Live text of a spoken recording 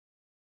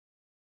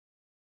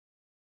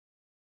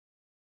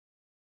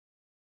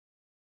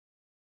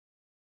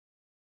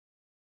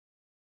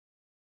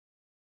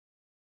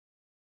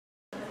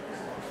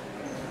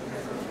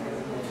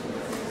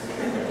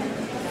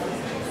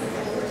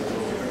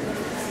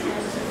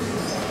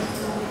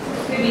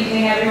Good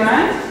evening,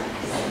 everyone.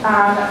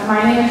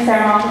 My name is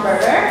Samantha, and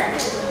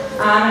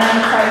I'm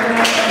the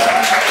president.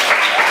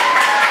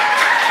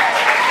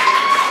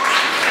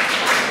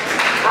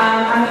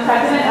 I'm the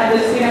president of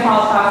the Student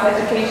Holocaust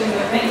Education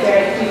Movement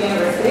here at Duke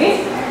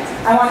University.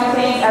 I want to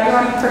thank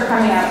everyone for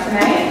coming out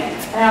tonight,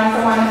 and I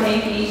also want to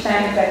thank the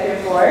SHEM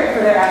Executive Board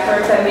for their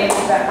efforts that made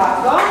this event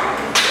possible.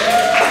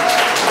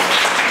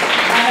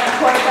 And of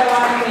course, I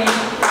want to thank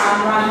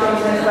Ron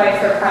Jones and his wife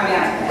for coming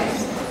out tonight.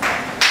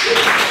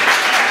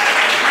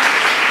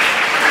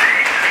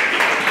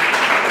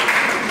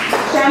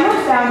 SHEM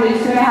was founded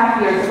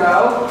 2.5 years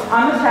ago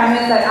on the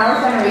premise that our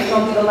generation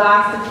will be the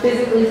last to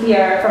physically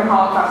hear from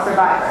Holocaust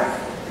survivors.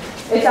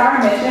 It's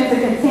our mission to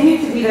continue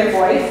to be their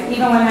voice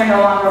even when they're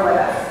no longer with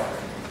us.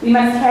 We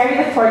must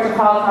carry the torch of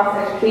Holocaust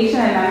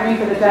education and memory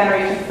for the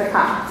generations to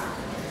come.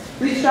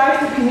 We strive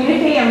to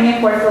communicate and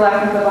reinforce the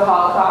lessons of the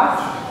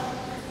Holocaust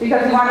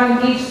because we want to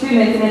engage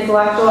students in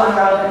intellectual and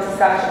relevant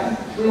discussion.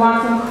 We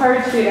want to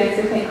encourage students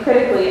to think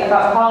critically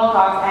about the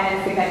Holocaust and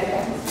its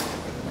significance.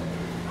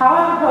 How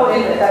apropos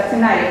is it that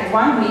tonight,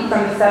 1 week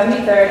from the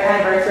 73rd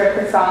anniversary of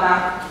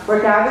Kristallnacht,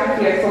 we're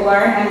gathered here to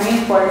learn and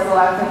reinforce the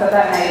lessons of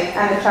that night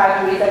and the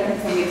tragedies that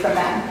continued from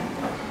then.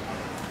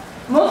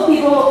 Most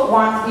people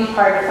want to be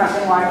part of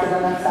something larger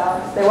than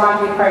themselves. They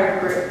want to be part of a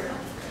group.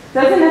 It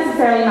doesn't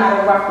necessarily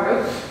matter what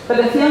group, but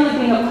the feeling of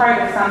being a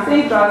part of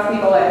something draws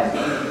people in.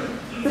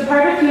 It's a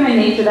part of human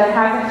nature that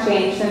hasn't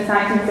changed since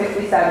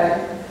 1967,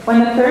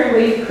 when the third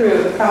wave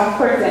proved how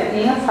important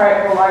being a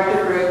part of a larger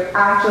group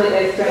actually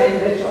is to an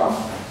individual.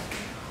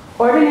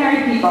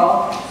 Ordinary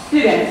people,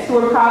 students who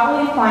were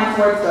probably inclined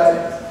towards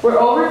good, were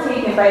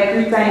overtaken by a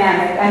group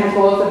dynamic and the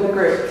goals of the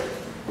group,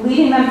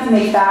 leading them to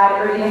make bad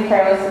or even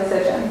careless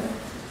decisions.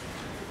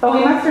 But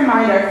we must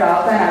remind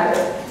ourselves and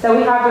others that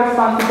we have the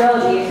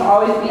responsibility to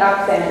always be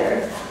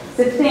upstanders,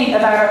 to think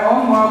about our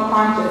own moral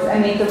conscience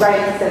and make the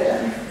right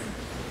decisions.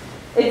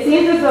 It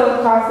seems as though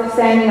the cost of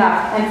standing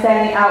up and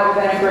standing out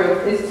within a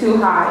group is too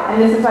high,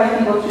 and this is why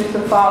people choose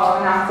to follow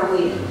and not to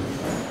lead.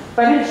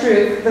 But in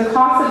truth, the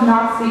costs of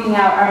not speaking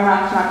out are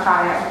much, much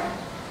higher.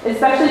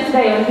 Especially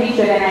today when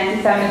hatred and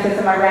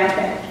anti-Semitism are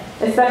rampant.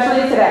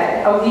 Especially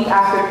today, a week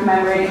after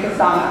commemorating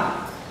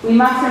Kristallnacht. We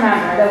must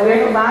remember that we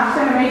are the last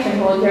generation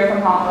who will hear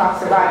from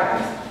Holocaust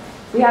survivors.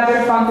 We have the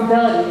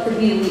responsibility to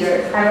be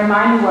leaders and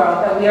remind the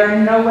world that we are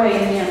in no way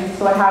immune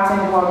to what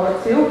happened in World War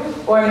II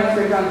or in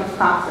Mr. Jones'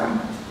 classroom.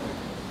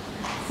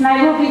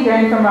 Tonight we'll be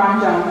hearing from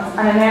Ron Jones,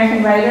 an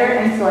American writer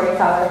and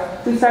storyteller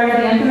who started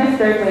the infamous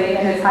third wave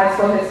in his high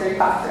school history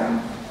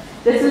classroom.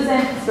 This was an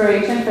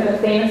inspiration for the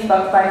famous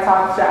book by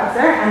Todd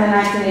Strasser and the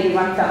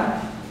 1981 film.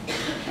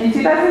 In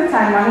 2010,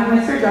 one of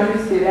Mr.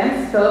 Jones'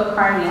 students, Philip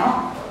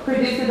Carneal,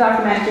 produced a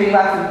documentary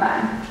lesson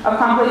plan, a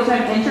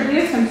compilation of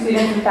interviews from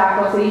students and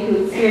faculty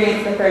who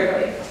experienced the third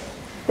wave.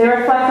 They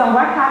reflect on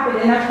what happened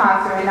in their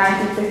classroom in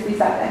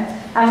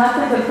 1967 and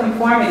lessons of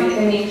conformity,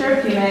 the nature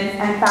of humans,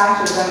 and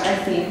fascism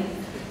are seen.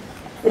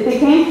 It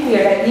became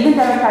clear that even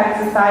democratic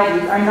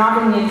societies are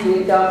not immune to the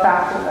idea of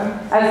fascism,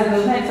 as the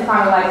movement took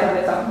on a life of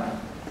its own.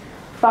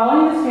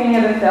 Following the screening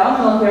of the film,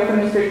 we'll hear from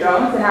Mr.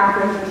 Jones, and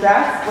after his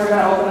address, we're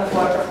going to open the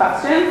floor for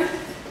questions.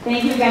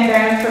 Thank you again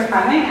very much for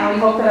coming, and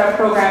we hope that our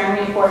program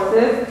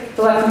reinforces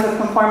the lessons of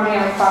conformity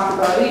and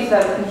responsibility so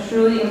that we can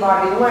truly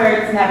embody the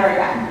words, never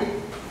again.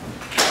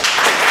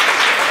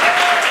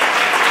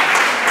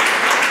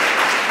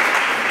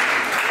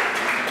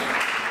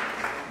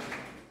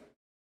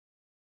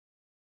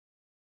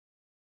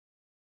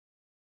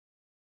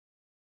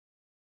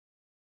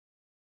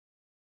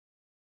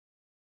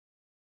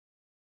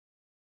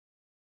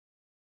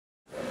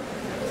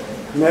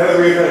 Now that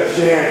we've had a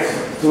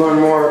chance to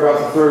learn more about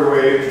the third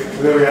wave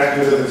and the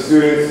reactions of the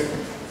students,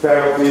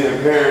 faculty,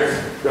 and parents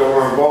that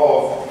were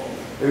involved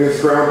in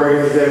this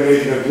groundbreaking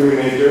examination of human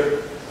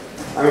nature,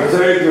 I'm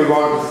excited to move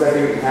on to the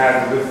second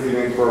half of this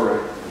evening's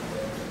program.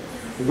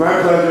 It's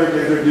my pleasure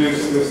to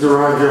introduce Mr.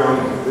 Ron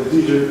Jones, the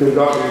teacher who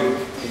conducted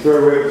the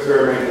third wave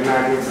experiment in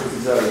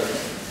 1967.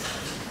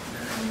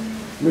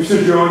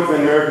 Mr. Jones is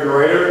an American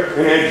writer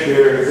and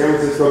educator in San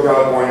Francisco,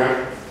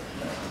 California.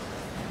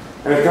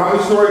 An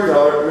accomplished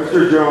storyteller,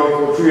 Mr. Jones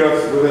will treat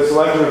us with a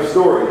selection of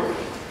stories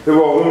that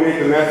will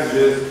illuminate the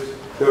messages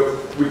that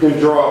we can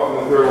draw from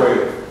the third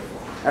wave.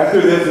 After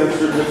this,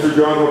 Mr.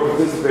 Jones will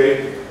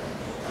participate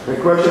in a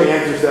question and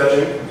answer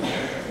session.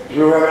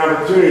 We will have an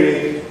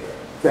opportunity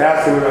to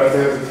ask him about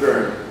his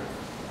experiment.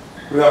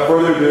 Without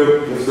further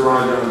ado, Mr.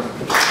 Ron Jones.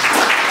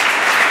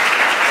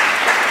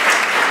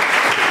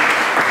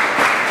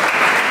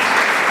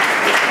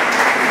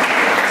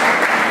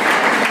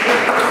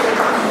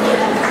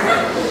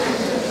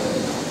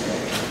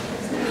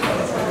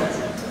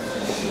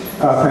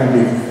 Thank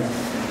you.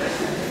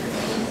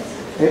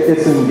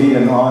 It's indeed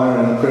an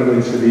honor and a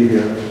privilege to be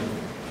here.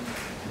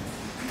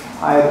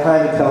 I had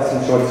planned to tell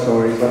some short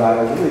stories, but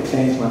I really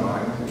changed my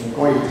mind. I'm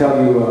going to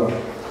tell you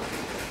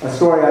a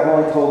story I've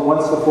only told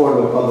once before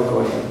to a public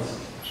audience.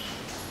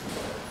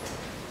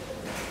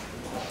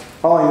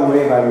 Following the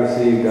wave, I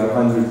received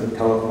hundreds of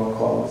telephone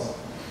calls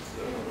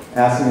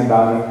asking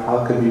about it,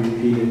 how it could be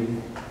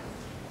repeated,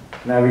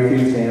 and I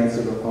refused to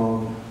answer the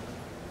phone.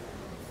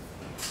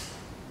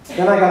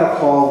 Then I got a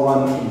call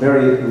one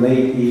very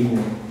late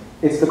evening.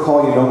 It's the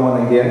call you don't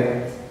want to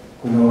get.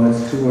 You know,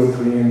 it's 2 or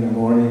 3 in the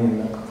morning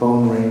and the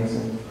phone rings.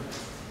 And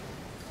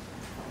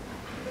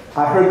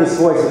I heard this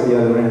voice at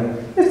the other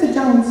end. Mr.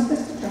 Jones,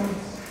 Mr.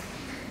 Jones.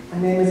 My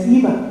name is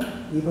Eva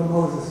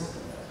Moses.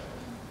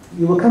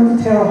 You will come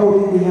to Terre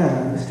Haute,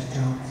 Indiana, Mr.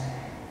 Jones.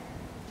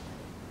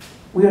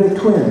 We are the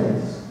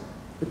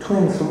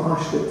twins from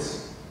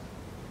Auschwitz.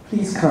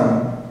 Please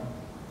come.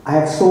 I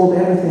have sold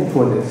everything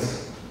for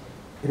this.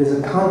 It is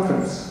a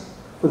conference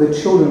for the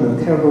children of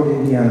Terre Haute,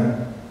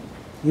 Indiana.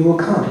 You will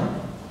come.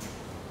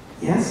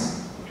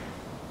 Yes?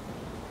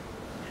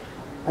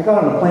 I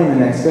got on a plane the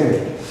next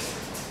day.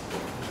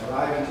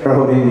 Arrived in Terre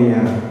Haute,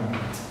 Indiana.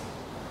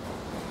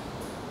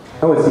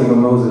 I know it's Eva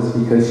Moses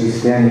because she's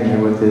standing there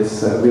with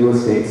this real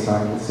estate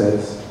sign that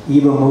says,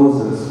 Eva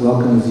Moses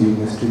welcomes you,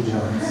 Mr.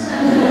 Jones.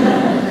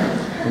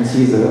 And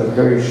she's a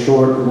very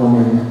short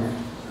woman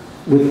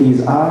with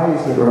these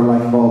eyes that are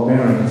like ball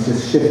bearings,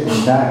 just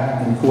shifting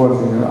back and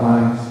forth in her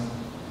eyes.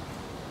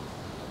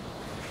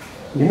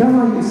 You know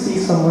how you see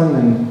someone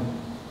and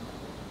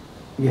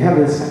you have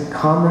this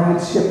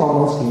comradeship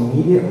almost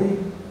immediately?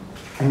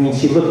 I mean,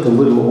 she looked a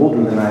little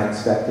older than I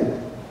expected.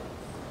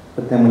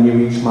 But then when you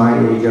reach my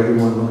age,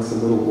 everyone looks a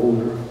little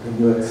older than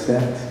you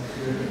expect.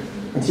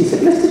 And she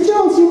said, Mr.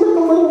 Jones, you look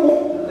a little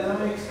older than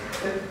I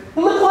expect.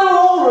 You look a little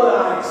older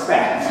than I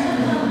expect.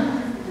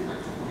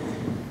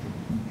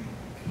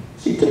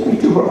 She took me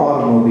to her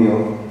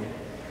automobile.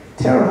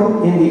 Terre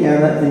Haute,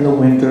 Indiana in the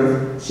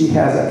winter, she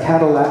has a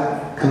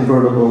Cadillac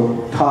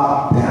convertible,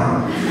 top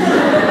down,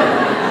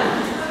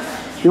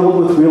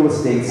 filled with real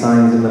estate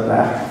signs in the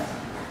back.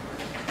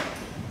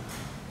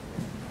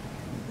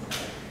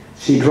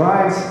 She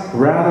drives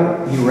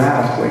rather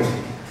erratically,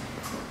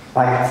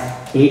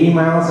 like 80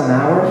 miles an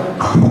hour,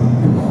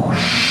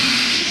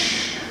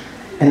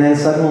 and then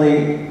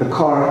suddenly the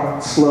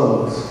car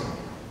slows,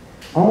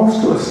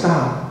 almost to a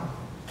stop.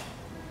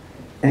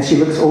 And she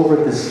looks over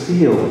at this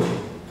field,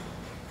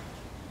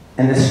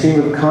 and the stream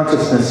of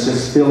consciousness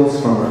just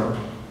spills from her.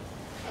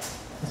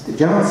 Mr.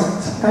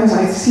 Johnson, sometimes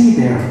I see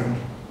there,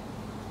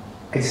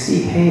 I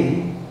see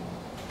hay.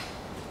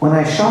 When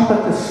I shop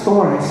at the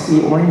store, I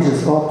see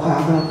oranges all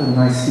piled up and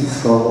I see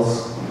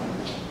skulls.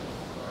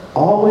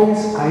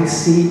 Always I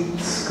see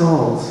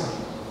skulls.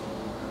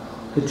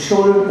 The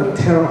children of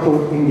Terre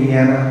Haute,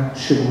 Indiana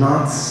should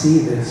not see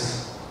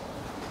this.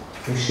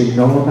 They should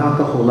know about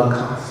the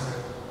Holocaust.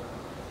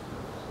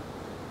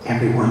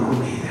 Everyone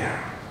will be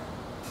there.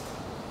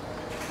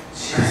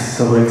 She was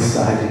so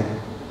excited.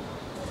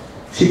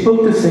 She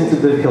booked us into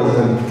the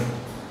Hilton,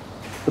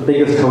 the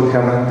biggest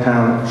hotel in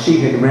town. She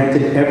had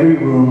rented every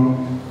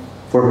room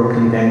for her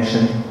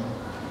convention.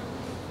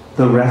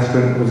 The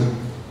restaurant was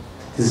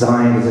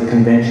designed as a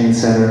convention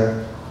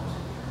center.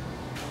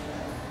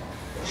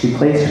 She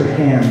placed her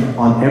hand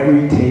on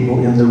every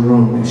table in the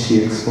room, as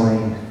she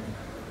explained.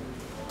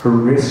 Her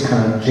wrist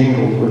kind of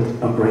jingled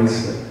with a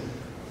bracelet.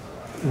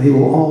 They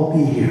will all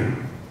be here.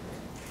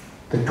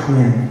 The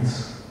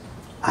twins.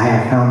 I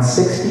have found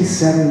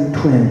 67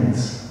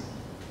 twins.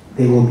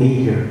 They will be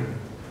here.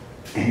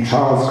 And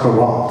Charles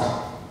Kuralt,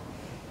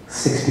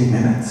 60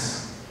 minutes.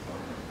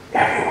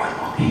 Everyone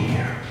will be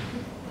here.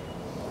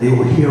 They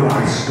will hear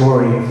our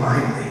story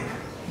finally.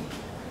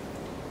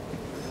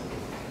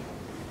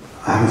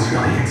 I was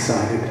really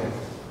excited.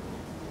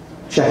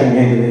 Checking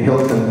into the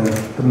Hilton,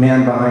 the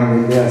man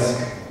behind the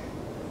desk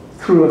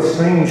threw a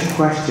strange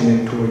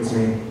question towards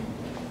me.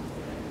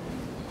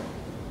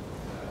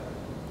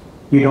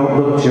 You don't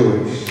look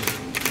Jewish.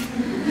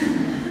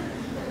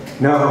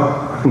 No,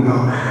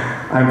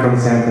 I'm from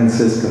San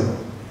Francisco.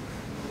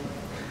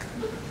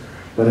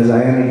 But as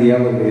I entered the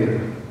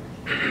elevator,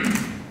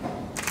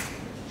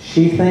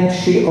 she thinks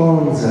she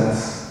owns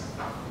us.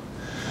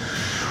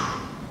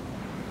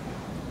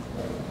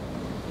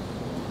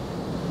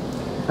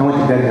 I went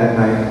to bed that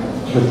night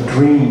with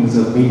dreams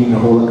of meeting the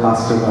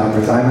Holocaust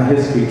survivors. I'm a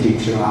history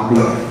teacher. I'll be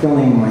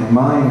filling my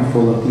mind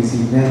full of these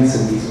events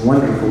and these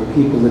wonderful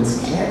people.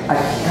 I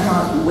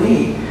cannot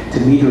wait to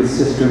meet her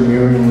sister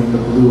Miriam with the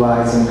blue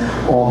eyes and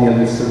all the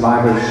other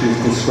survivors she's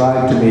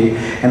described to me.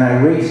 And I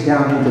raced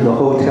down into the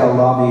hotel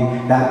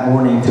lobby that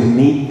morning to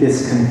meet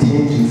this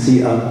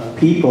contingency of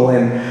people,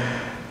 and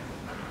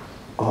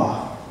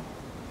oh,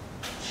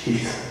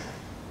 jeez,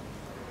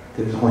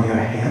 there's only a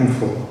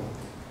handful,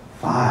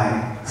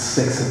 5,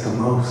 6 at the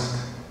most.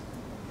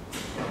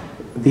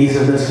 These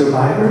are the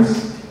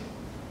survivors?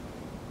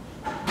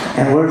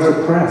 And where's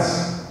the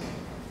press?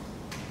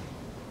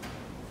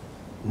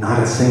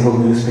 Not a single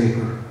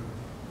newspaper.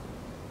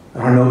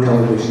 There are no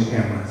television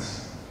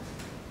cameras.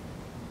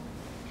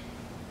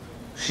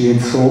 She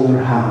had sold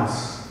her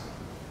house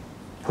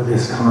for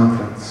this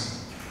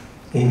conference,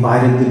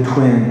 invited the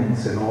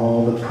twins and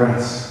all the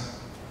press.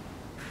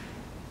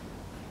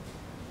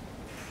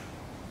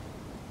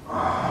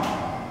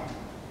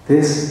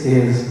 This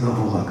is the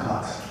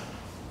Holocaust.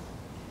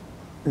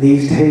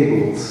 These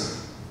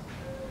tables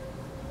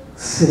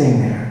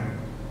sitting there.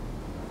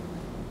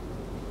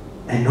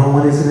 and no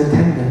one is in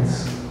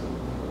attendance.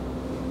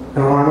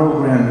 There are no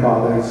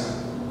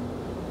grandfathers,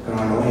 there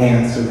are no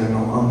aunts, or there are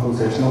no uncles,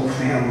 there's no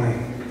family.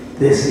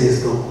 This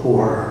is the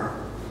horror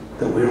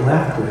that we're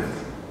left with.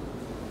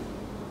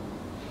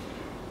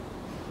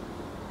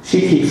 She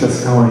keeps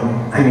us going.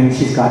 I mean,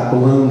 she's got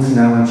balloons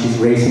now and she's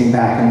racing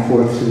back and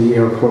forth to the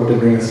airport to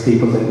bring us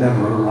people that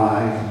never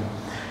arrive.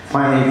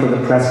 Finally, for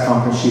the press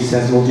conference, she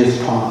says, we'll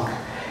just talk.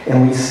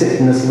 And we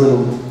sit in this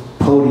little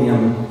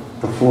podium,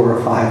 the 4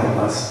 or 5 of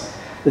us.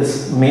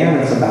 This man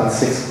is about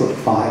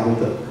 6'5"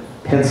 with a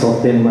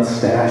pencil-thin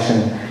mustache,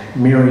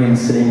 and Miriam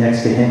sitting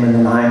next to him, and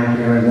then I'm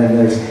here, and then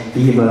there's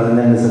Eva, and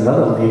then there's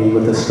another lady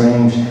with a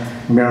strange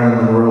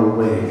Marilyn Monroe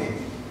wig.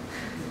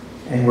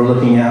 And we're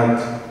looking out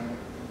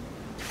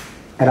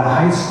at a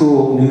high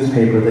school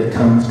newspaper that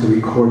comes to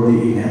record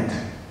the event.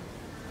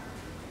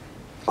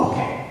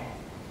 Okay.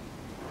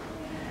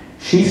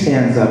 She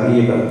stands up,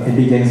 Eva, and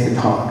begins to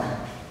talk.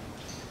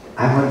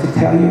 I want to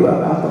tell you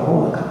about the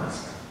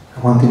Holocaust. I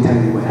want to tell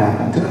you what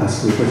happened to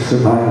us. We were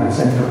survivors.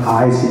 And her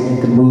eyes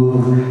begin to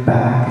move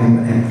back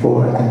and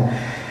forth.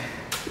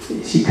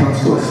 And she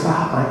comes to a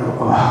stop. I go,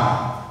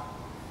 oh.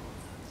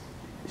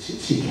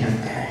 She can't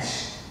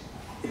finish.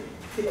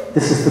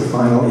 This is the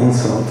final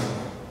insult.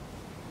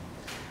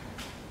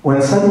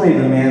 When suddenly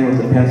the man with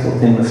the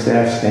pencil-thin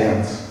mustache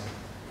stands.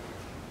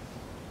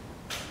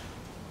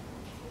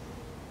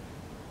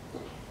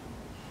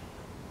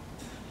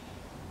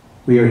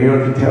 We are here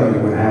to tell you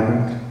what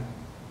happened.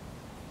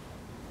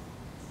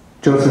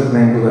 Joseph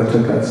Mengele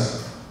took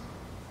us,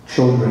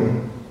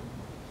 children,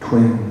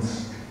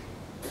 twins,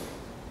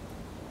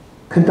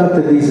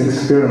 conducted these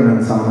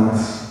experiments on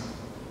us,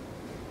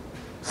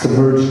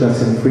 submerged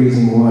us in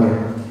freezing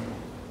water,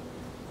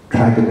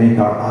 tried to make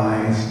our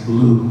eyes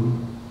blue.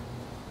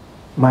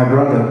 My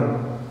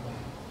brother,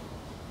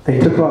 they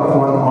took off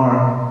one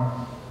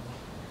arm,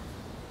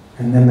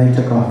 and then they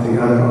took off the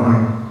other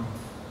arm,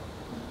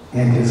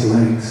 and his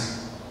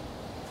legs,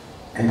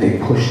 and they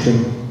pushed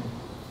him.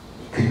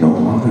 He could no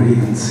longer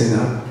even sit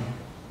up.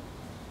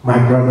 My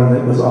brother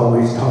that was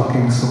always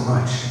talking so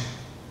much,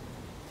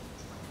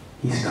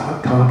 he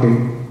stopped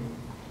talking.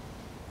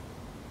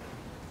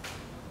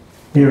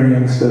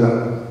 Miriam stood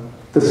up,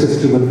 the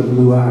sister with the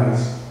blue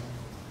eyes.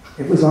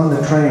 It was on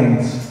the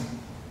trains.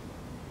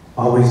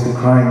 Always the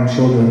crying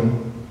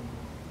children.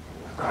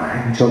 The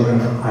crying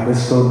children. I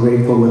was so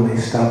grateful when they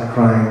stopped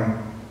crying.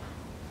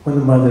 When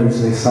the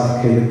mothers, they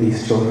suffocated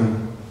these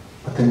children.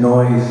 But the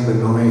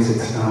noise, it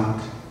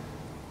stopped.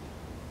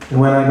 And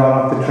when I got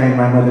off the train,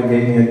 my mother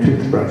gave me a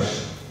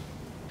toothbrush.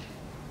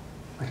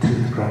 A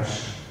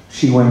toothbrush.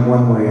 She went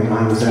one way and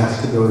I was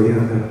asked to go the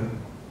other.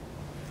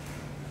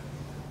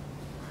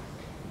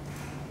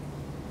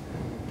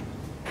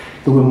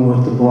 The woman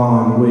with the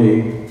blonde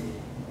wig.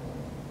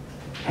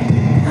 It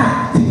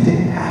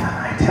didn't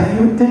happen. I tell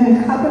you, it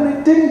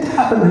didn't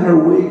happen. And her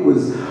wig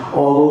was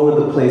all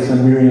over the place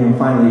when Miriam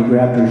finally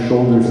grabbed her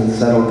shoulders and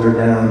settled her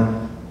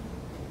down.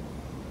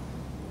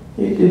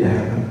 It did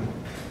happen.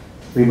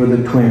 We were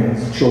the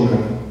twins,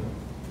 children.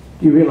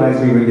 Do you realize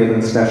we were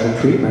given special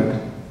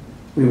treatment?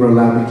 We were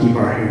allowed to keep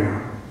our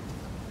hair,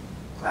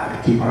 allowed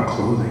to keep our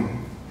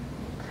clothing.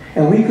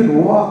 And we could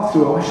walk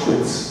through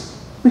Auschwitz.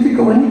 We could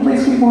go any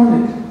place we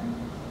wanted.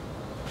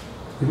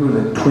 We were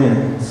the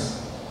twins.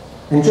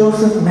 And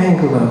Joseph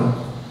Mengele,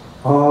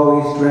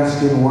 always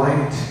dressed in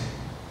white,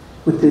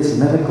 with his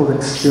medical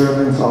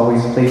experiments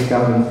always placed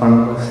out in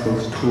front of us,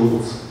 those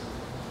tools.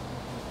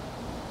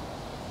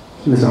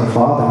 He was our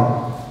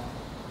father.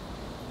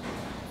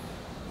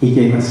 He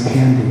gave us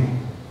candy.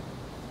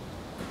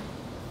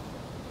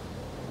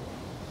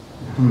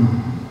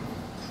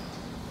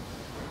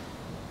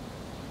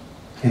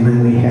 And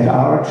when we had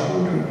our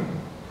children,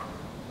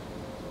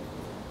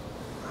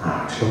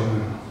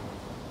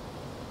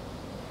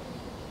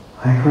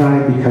 I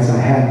cried because I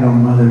had no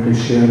mother to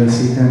share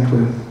this event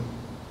with.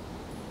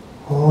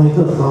 Only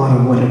the thought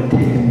of what had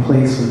taken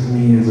place with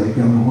me as a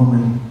young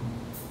woman.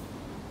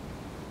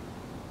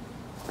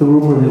 The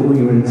rumor that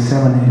we were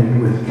inseminated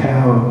with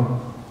cow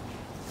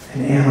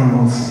and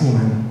animal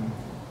semen.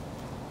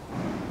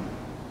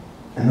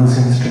 And those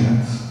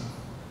instruments.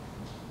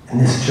 And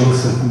this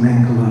Joseph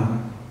Mengele,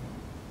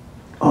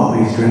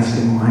 always dressed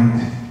in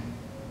white.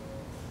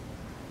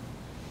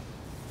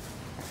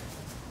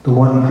 The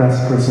one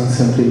press person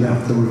simply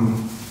left the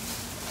room.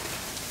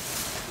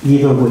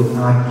 Eva would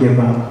not give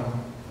up.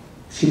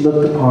 She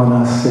looked upon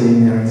us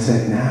sitting there and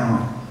said,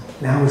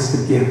 now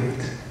is the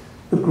gift,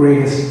 the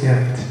greatest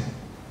gift.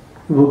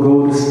 We will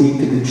go to speak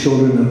to the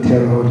children of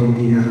Terre Haute,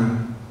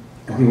 Indiana,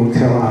 and we will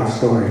tell our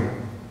story.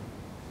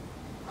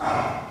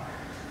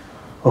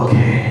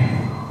 Okay,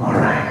 all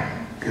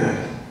right, good.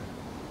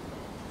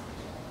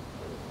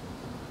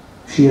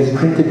 She has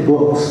printed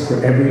books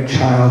for every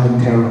child in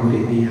Terre Haute,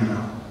 Indiana.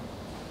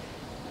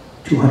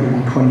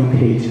 220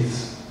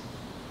 pages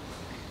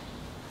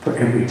for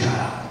every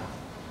child.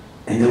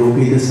 And there will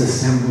be this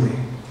assembly.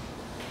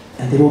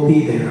 And they will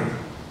be there.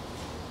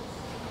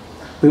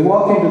 We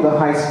walk into the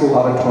high school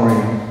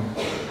auditorium,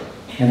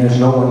 and there's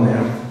no one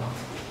there.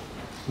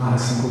 Not a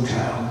single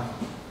child.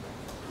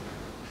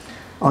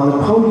 On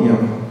the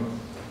podium,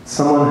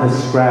 someone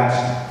has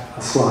scratched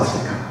a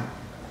swastika.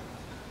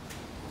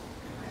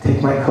 I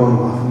take my coat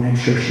off and make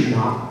sure she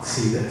not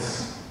see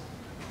this.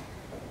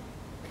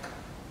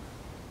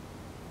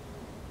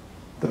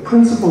 The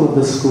principal of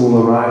the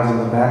school arrives in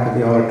the back of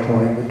the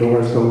auditorium. The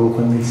doors go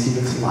open, they see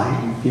this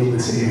light and feel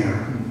this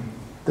air.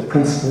 The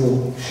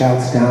principal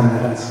shouts down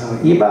at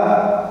us,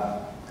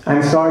 Eva,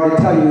 I'm sorry to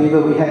tell you,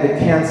 Eva, we had to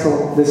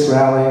cancel this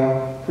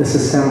rally, this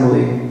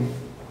assembly.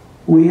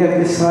 We have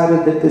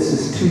decided that this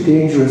is too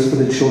dangerous for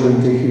the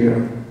children to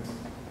hear.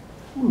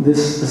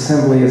 This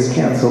assembly is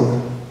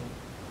canceled,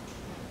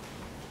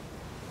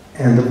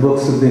 and the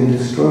books have been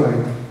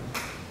destroyed.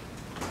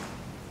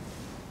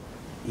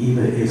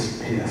 Eva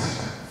is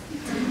pissed.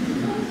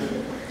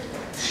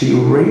 She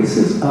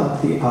races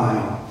up the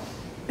aisle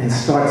and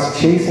starts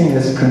chasing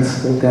this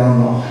principal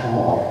down the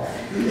hall.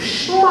 You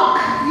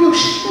schmuck! You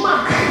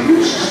schmuck!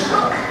 You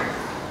schmuck!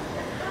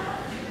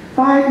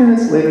 5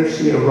 minutes later,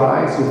 she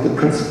arrives with the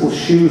principal's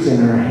shoes in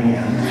her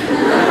hand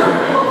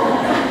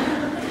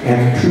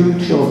and 2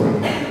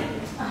 children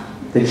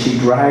that she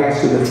drags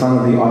to the front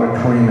of the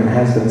auditorium and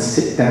has them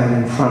sit down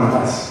in front of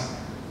us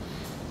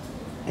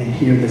and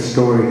hear the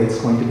story that's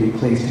going to be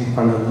placed in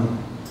front of them.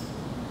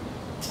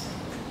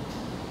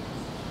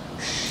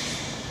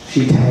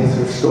 She tells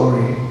her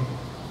story.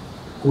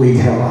 We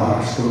tell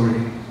our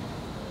story.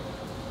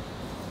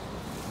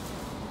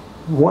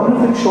 One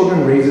of the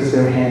children raises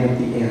their hand at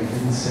the end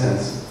and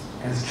says,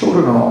 as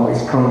children are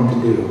always prone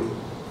to do,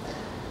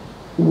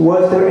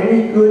 was there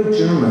any good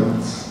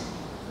Germans?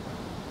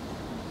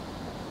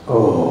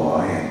 Oh,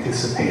 I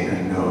anticipate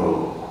a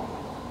no.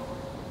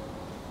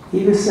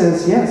 Eva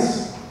says,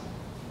 yes,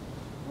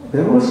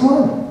 there was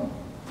one.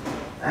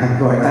 I'm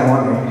going, I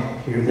want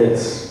to hear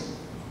this.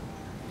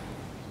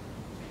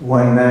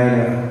 One night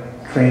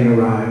a train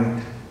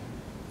arrived,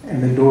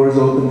 and the doors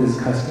opened as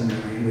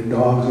customary, and the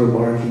dogs were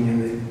barking,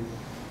 and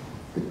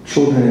the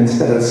children,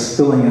 instead of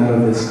spilling out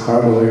of this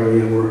cargo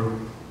area, were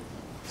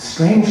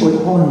strangely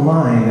all in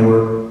line. There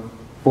were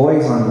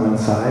boys on one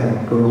side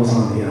and girls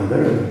on the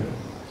other,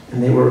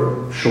 and they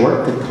were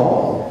short to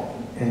tall,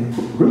 and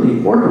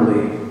really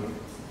orderly.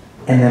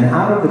 And then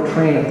out of the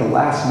train at the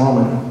last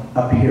moment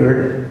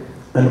appeared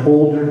an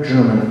older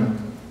German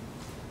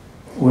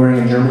wearing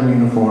a German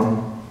uniform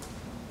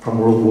from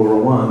World War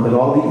I, but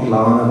all the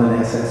elan of an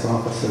SS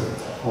officer,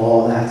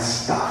 all that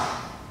stuff.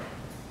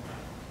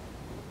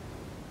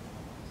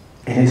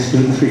 And his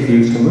students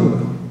refused to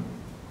move.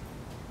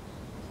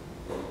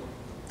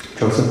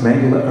 Joseph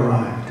Mengele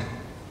arrived,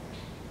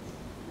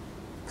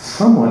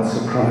 somewhat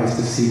surprised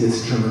to see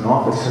this German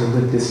officer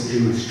with this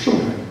Jewish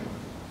children.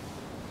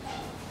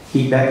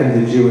 He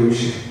beckoned the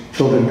Jewish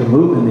children to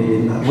move, and they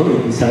did not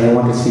move. He said, I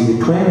want to see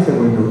the twins. There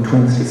were no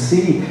twins to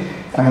see.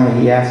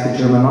 Finally, he asked the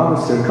German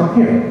officer, come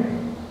here.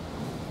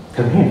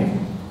 Come here.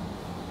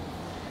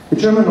 The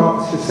German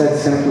officer said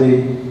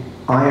simply,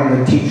 I am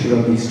the teacher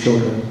of these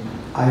children.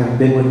 I have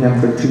been with them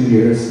for 2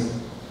 years.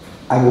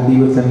 I will be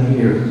with them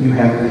here. You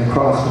have Red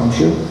Cross, don't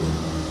you?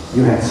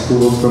 You have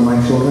schools for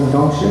my children,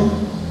 don't you?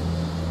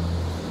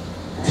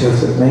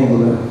 Joseph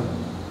Mengele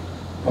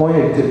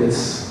pointed to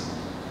this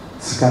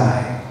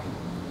sky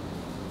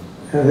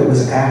that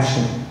was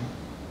ashen,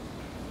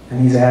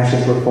 and these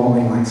ashes were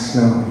falling like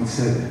snow. He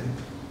said,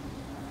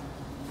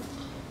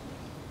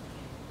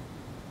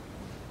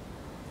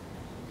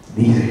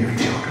 these are your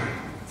children.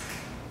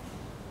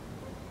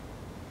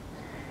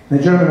 The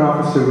German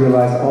officer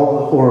realized all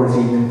the horrors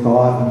he'd been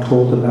thought and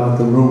told about,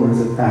 the rumors,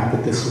 the fact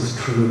that this was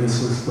true,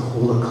 this was the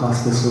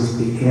Holocaust, this was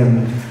the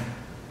end.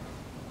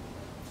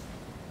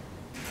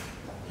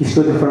 He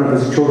stood in front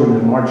of his children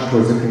and marched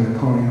towards the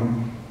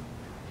crematorium,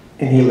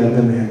 and he led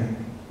them in.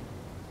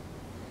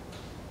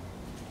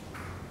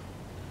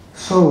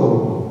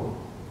 So,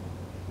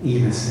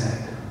 Eva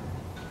said,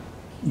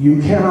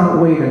 you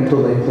cannot wait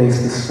until they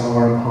place the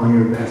star upon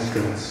your best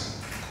dress.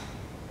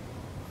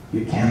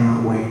 You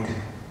cannot wait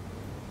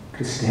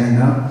to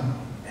stand up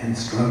and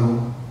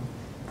struggle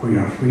for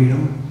your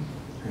freedom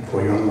and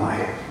for your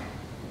life.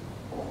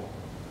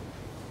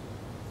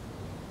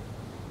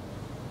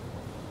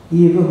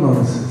 Eva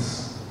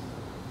Moses,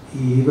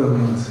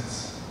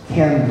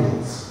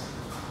 candles.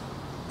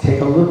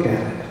 Take a look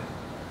at it.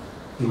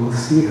 You will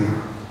see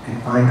her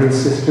and find her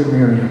sister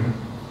Miriam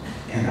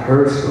and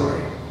her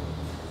story.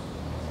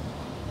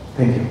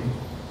 Thank you.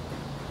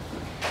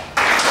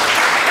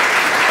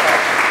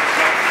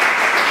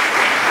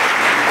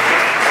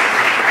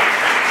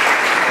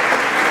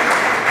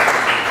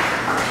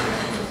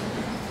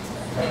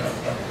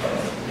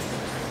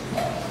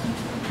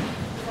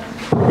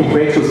 I think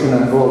Rachel's going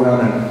to go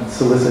around and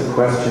solicit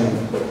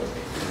questions.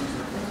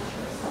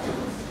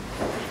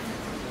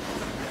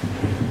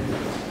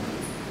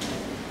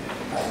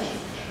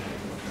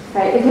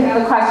 Okay, if you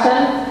have a question,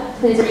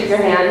 please raise your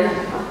hand.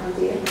 I'll come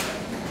to you.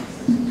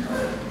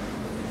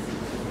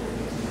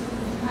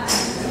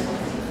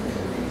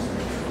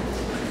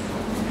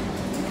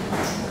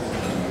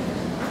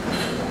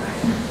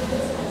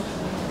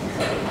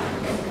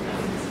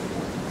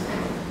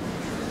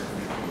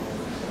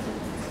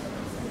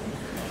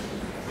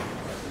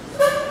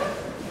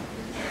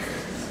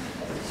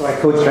 I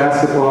coach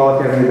basketball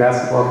if you have any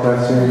basketball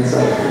questions.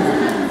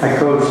 I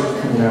coach,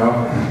 you know.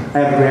 I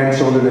have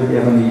grandchildren if you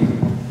have any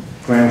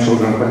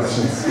grandchildren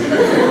questions.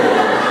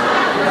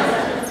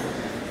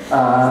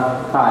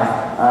 Hi.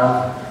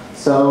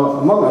 So,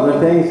 among other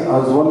things, I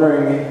was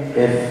wondering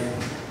if,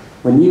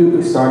 when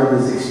you started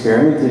this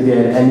experiment, if you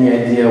had any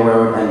idea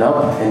where it would end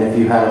up, and if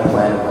you had a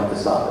plan of when to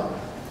stop it.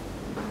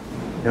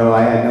 No,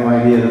 I had no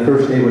idea. The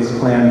first day was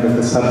planned, but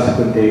the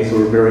subsequent days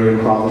were very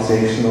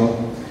improvisational.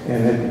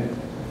 And then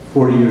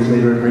 40 years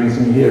later, it brings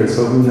me here.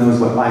 So who knows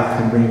what life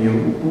can bring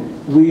you.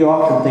 We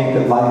often think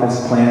that life is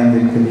planned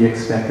and can be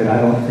expected. I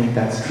don't think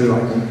that's true. I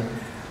think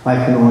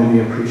life can only be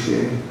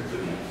appreciated.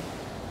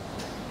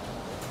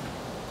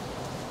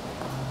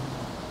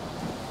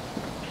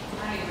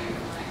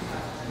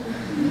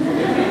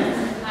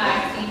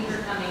 Hi, thank you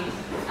for coming.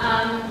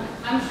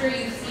 I'm sure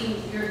you've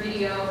seen your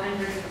video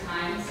hundreds of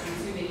times. I'm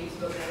assuming you've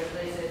spoken other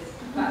places,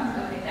 but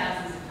okay,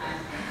 thousands of times.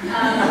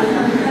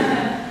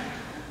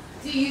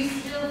 Do you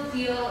still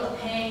feel a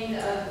pang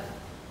of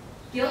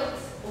guilt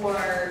or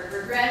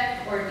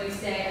regret, or do you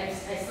say,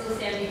 I still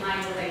stand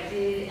behind what I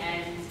did,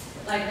 and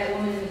like that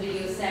woman in the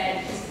video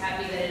said, she's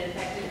happy that it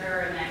affected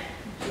her and that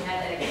she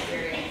had that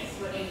experience?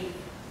 What do you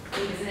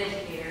think as an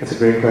educator? That's a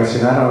great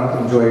question. I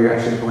don't enjoy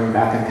actually going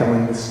back and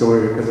telling the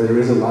story because there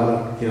is a lot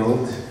of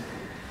guilt.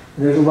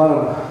 And there's a lot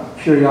of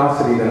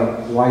curiosity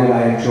that why did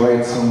I enjoy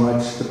it so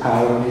much? The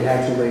power, the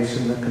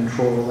adulation, the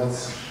control,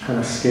 that's kind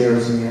of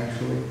scares me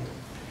actually.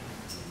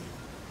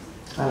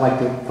 I like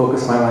to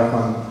focus my life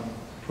on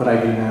what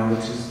I do now,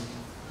 which is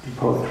do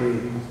poetry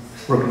and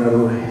work in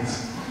other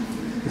ways.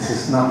 This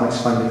is not much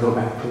fun to go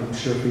back to, I'm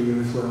sure for you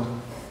as well.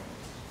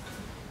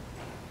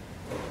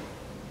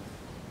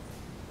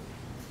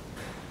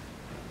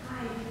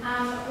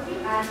 Hi. Would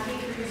you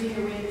advocate for using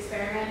your WIND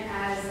experiment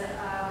as a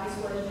high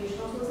school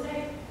educational tool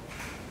today?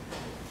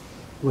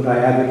 Would I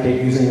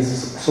advocate using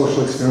this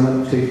social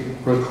experiment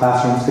for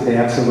classrooms today?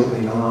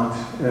 Absolutely not.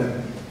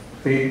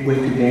 Way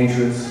too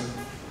dangerous.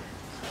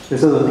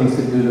 There's other things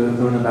to do to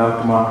learn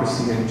about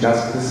democracy and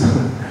justice.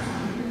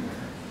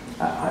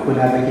 I would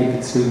advocate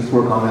that students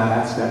work on that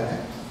aspect.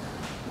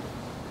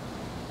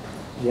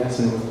 Yes,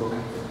 and it will.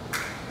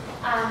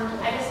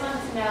 I just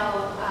wanted to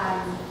know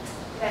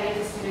if any of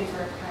the students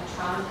were kind of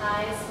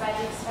traumatized by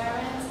the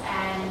experiment,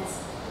 and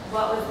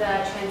what was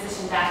the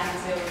transition back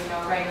into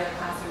a regular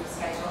classroom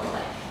schedule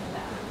like for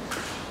them?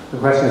 The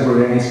question is,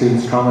 were any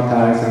students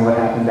traumatized and what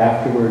happened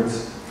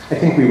afterwards? I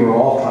think we were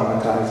all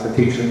traumatized, the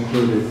teacher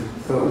included.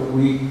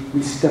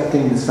 We stepped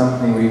into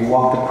something, we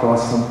walked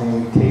across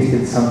something, we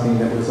tasted something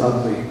that was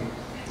ugly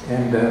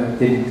and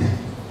didn't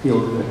feel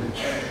good.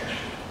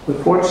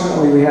 But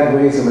fortunately, we had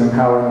ways of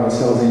empowering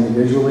ourselves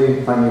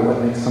individually, finding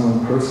what makes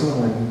someone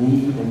personal and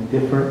neat and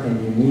different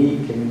and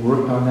unique, and we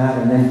worked on that.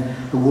 And then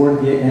the war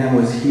in Vietnam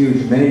was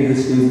huge. Many of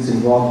the students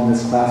involved in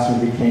this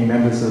classroom became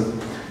members of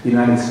the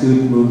United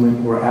Student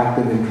Movement, were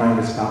active in trying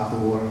to stop the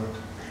war.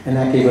 And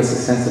that gave us a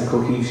sense of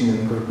cohesion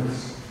and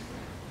purpose.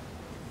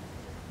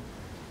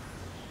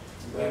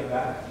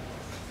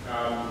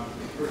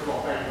 First of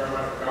all, thank you very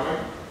much for coming.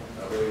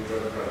 I really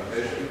enjoyed the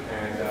presentation.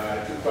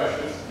 And two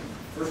questions.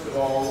 First of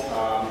all,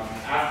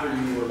 after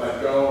you were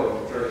let go,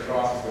 or during the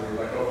process when you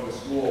were let go from the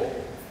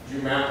school, did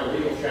you mount a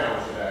legal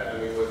challenge to that? I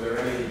mean, was there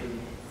any,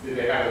 did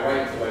they have a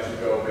right to let you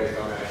go based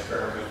on that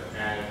experiment?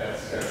 And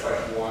that's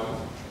question one.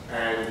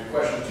 And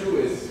question two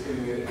is,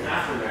 in the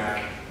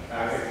aftermath,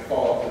 I think to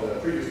follow up to the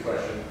previous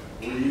question,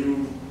 were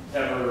you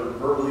ever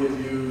verbally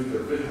abused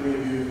or physically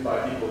abused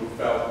by people who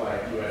felt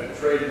like you had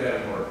betrayed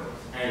them, or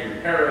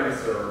angry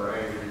parents, or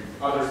angry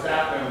other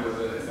staff members,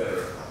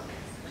 etc.?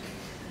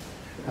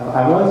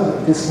 I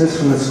was dismissed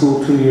from the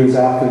school 2 years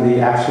after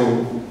the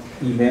actual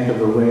event of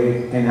the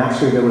raid, and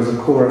actually there was a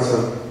chorus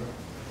of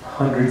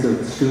hundreds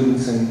of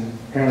students and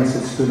parents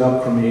that stood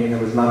up for me, and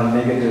there was not a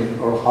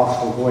negative or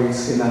hostile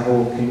voice in that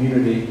whole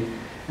community.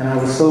 And I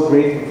was so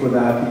grateful for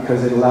that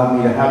because it allowed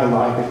me to have a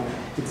life.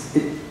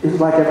 It was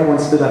like everyone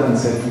stood up and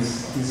said,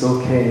 he's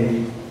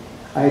okay.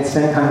 I had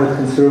spent time with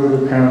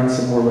conservative parents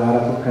and more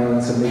radical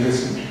parents, and they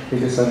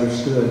just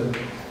understood.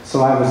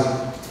 So I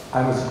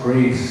was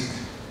graced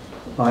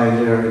by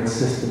their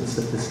insistence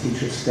that this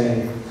teacher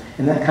stay.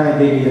 And that kind of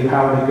gave me the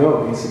power to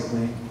go,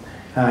 basically.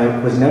 I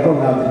was never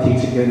allowed to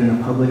teach again in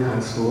a public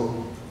high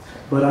school.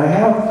 But I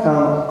have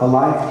found a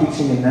life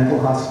teaching in mental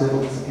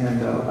hospitals,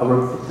 and I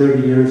worked for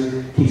 30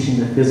 years teaching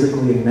the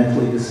physically and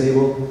mentally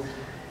disabled.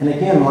 And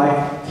again,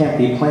 life can't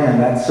be planned.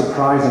 That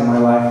surprise in my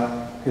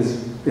life has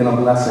been a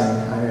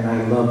blessing.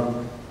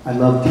 I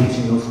love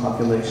teaching those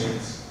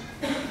populations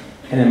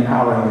and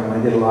empowering them.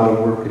 I did a lot of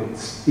work in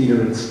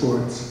theater and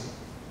sports.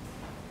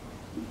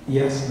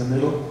 Yes, in the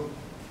middle.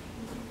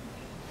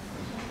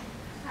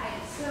 Hi.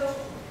 So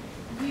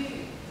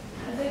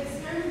the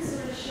experiment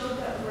sort of showed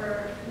that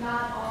we're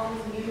not all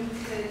immune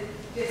to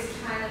this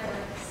kind of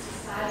like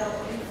societal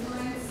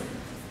influence,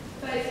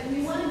 but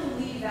we want to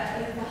believe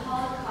that like the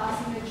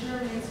Holocaust and the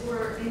Germans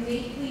were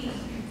innately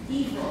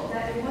evil,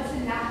 that it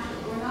wasn't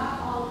natural. We're not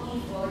all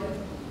evil.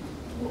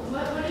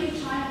 what are you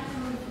trying to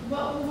prove?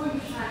 What were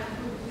you trying to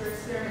prove with your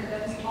experiment?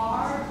 That we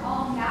are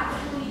all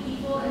naturally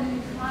evil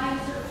and inclined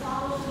to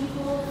follow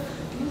evil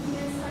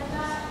movements like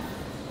that?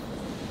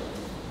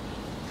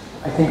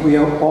 I think we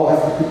all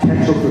have the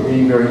potential for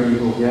being very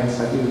evil. Yes,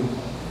 I do.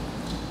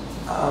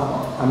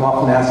 I'm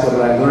often asked what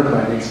did I learn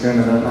by the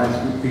experiment, and I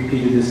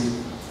repeated this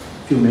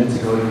a few minutes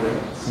ago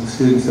to some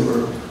students that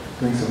were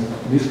doing some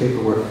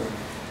newspaper work.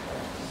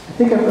 I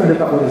think I've learned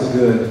about what is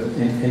good,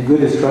 and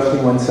good is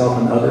trusting oneself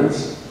and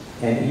others,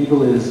 and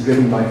evil is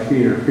driven by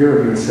fear of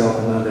yourself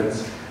and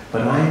others.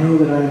 But I know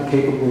that I am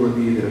capable of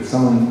either. If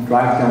someone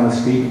drives down the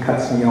street and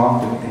cuts me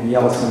off and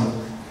yells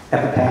some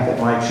epitaph at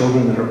my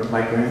children or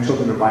my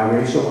grandchildren are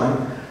biracial,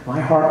 my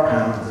heart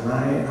pounds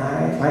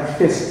and my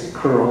fist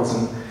curls,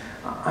 and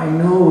I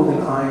know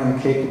that I am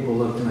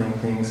capable of doing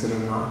things that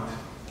are not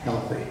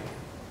healthy.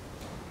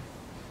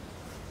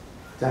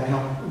 Does that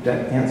help? Did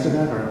that answer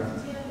that, or?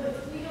 Yeah,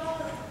 but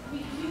we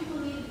do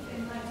believe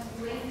in like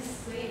blank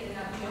slate and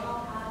that we all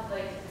have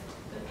like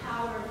the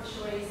power of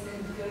choice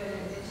and good,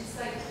 and it's just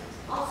like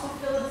also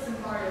Philip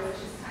Zimbardo,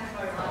 which is kind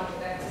of ironic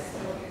that this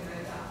spoke in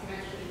the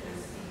documentary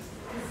because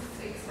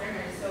his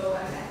experiment is so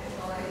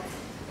unethical. And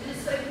it's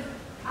just like,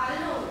 I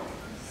don't know,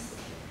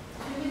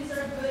 humans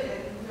are good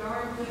and we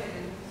are good,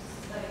 and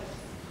like,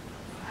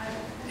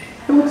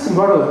 Philip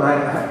Zimbardo and I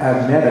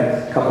have met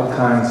a couple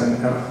times, and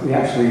we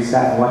actually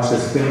sat and watched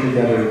this film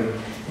together.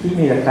 He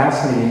made a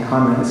fascinating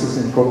comment. This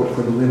is appropriate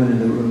for the women in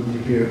the room to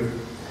hear.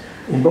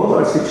 In both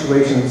our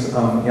situations,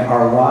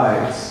 our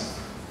lives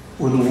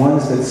were the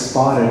ones that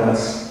spotted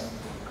us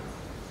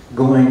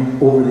going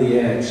over the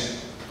edge,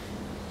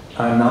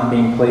 not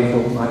being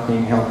playful, not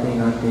being healthy,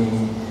 not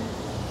being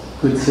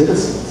good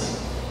citizens.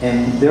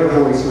 And their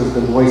voice was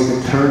the voice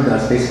that turned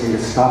us basically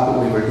to stop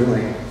what we were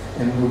doing.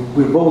 And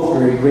we're both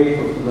very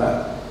grateful for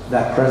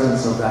that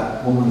presence of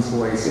that woman's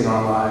voice in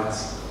our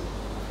lives.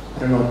 I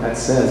don't know what that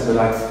says, but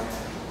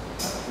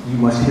you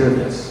must hear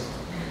this.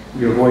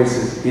 Your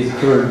voice is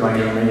heard by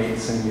your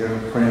mates and your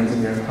friends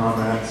and your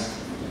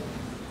comrades.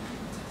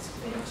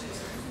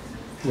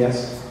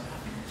 Yes?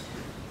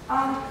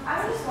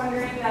 I was just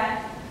wondering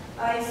that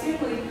I assume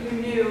you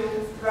knew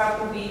throughout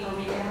the week or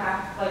week and a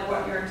half like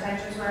what your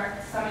intentions were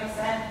to some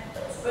extent.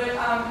 But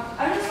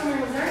I'm just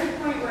wondering, was there any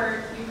point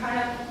where you kind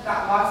of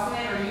got lost in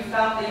it, or you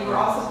felt that you were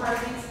also part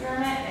of the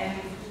experiment and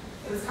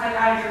it was kind of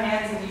out of your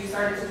hands and you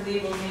started to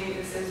believe, well, maybe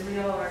this is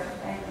real or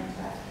anything like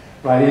that?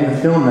 Right, in the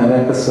film, that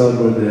episode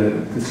where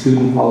the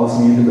student follows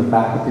me into the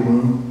faculty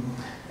room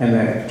and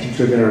the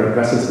teacher there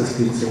addresses the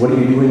students, says, what are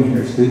you doing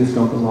here? Students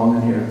don't belong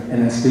in here.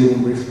 And the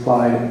student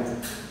replied,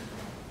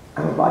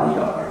 I'm a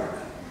bodyguard.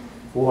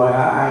 Boy,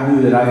 I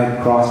knew that I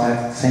had crossed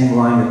that same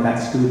line that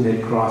student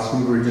had crossed.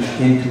 We were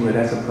just into it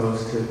as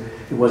opposed to,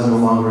 it wasn't no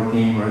longer a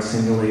game or a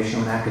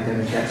simulation or an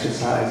academic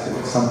exercise. It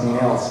was something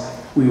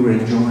else. We were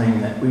enjoying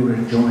that. We were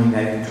enjoying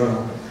that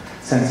internal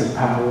sense of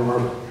power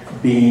or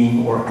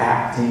being or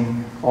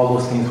acting. All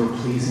those things were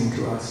pleasing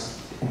to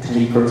us and to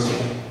me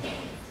personally.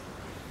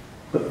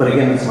 But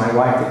again, it's my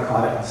wife that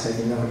caught it and said,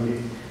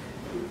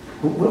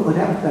 what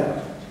happened to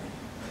that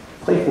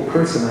playful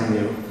person I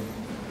knew?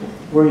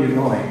 Where are you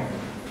going?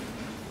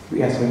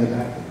 We asked her in the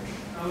back.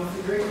 With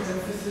the great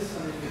emphasis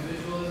on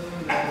individualism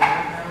that we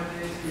have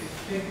nowadays, do you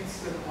think it's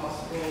still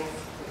possible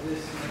that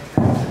this might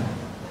happen?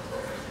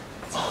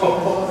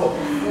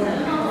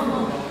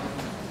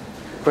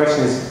 The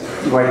question is,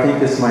 do I think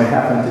this might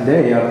happen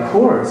today? Of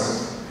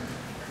course.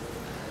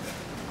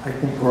 I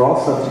think we're all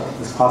subject to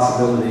this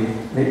possibility.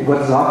 Maybe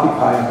what is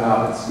Occupy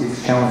about?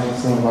 It's challenging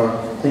some of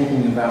our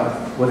thinking about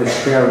what is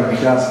fair and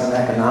just and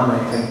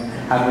economic, and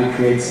how do we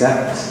create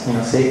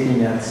safety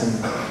nets. And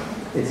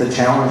it's a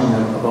challenging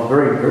of a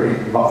very, very,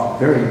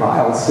 very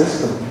vile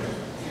system.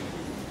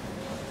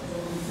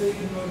 Well, we think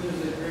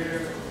there's a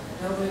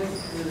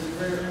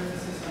greater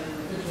emphasis on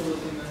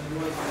individualism than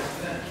there was back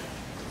then.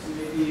 So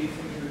maybe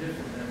things are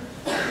different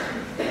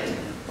then.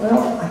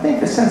 Well, I think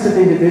the sense of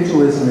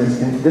individualism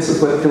is, and this is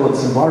what Philip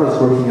Zimbardo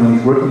is working on.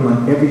 He's working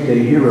on everyday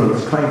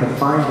heroes, trying to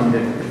find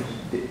and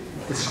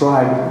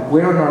describe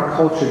where in our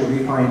culture do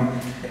we find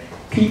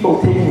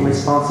people taking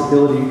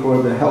responsibility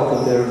for the health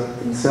of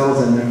themselves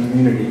and their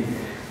community.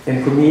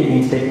 And for me, it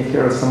means taking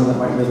care of someone that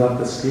might live up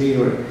the street,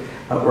 or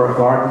a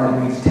garden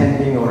that needs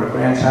tending, or a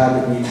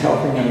grandchild that needs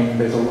helping. I mean,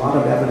 there's a lot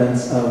of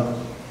evidence of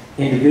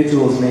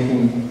individuals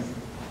making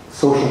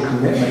social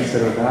commitments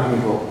that are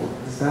valuable.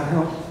 Does that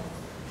help?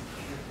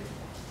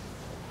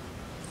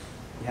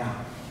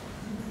 Yeah.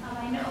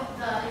 I know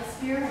the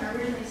experiment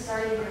originally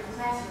started in a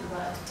classroom,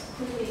 but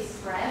quickly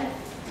spread.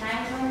 And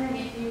I was wondering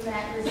if you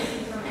had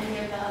resistance from any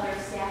of the other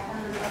staff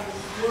members of the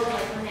school,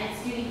 like when that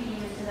student came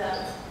into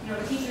the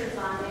teacher's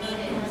lounge. I know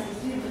they didn't ask the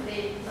student,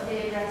 but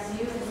they addressed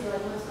you and say,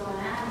 like, what's going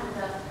on? With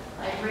the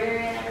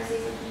librarian ever say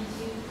something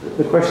to you?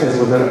 The question is,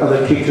 whether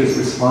other teachers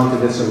respond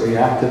to this or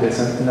react to this.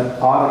 And the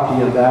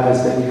oddity of that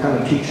is that we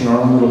kind of teach in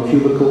our own little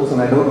cubicles,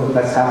 and I don't know if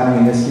that's happening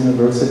in this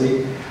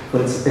university,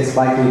 but it's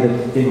likely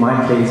that in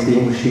my case, the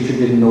English teacher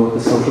didn't know what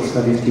the social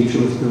studies teacher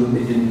was doing,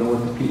 they didn't know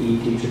what the PE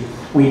teacher.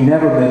 We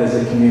never met as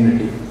a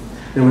community.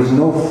 There was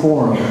no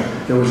forum,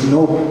 there was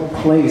no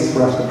place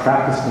for us to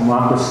practice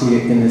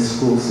democracy in this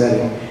school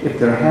setting. If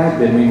there had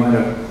been, we might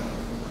have,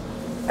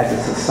 as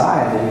a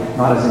society,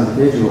 not as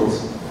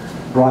individuals,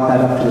 brought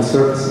that up to the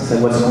surface and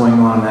said, what's going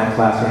on in that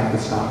class, we have to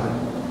stop it.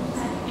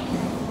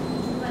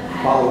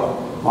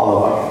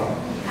 Follow up.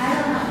 I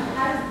don't know.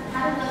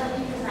 How did the other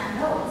teachers not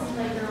know? It seemed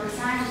like there were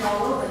signs all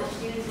over. The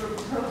students were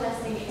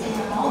protesting in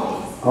the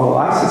hallways. Oh,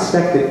 I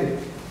suspect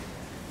that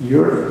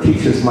your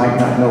teachers might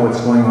not know what's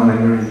going on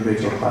in your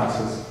individual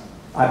classes.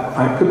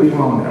 I could be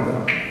wrong there,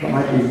 though. That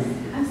might be.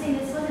 I'm saying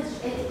this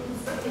wasn't,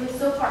 it was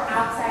so far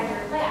outside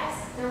your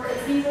class.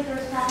 It seems like there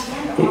was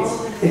propaganda all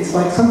over. It's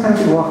like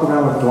sometimes we walk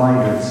around with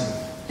blinders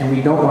and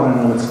we don't want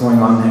to know what's going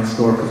on next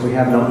door because we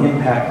have no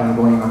impact on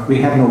going on.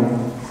 We have no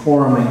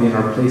forum maybe in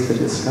our place to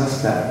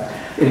discuss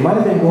that. It might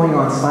have been going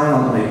on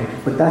silently,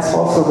 but that's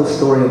also the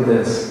story of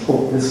this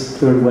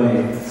third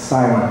wave,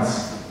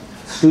 silence.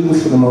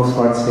 Students for the most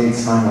part stayed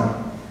silent.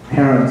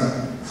 Parents,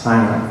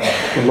 silent.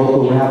 The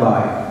local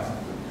rabbi,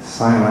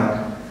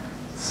 silent.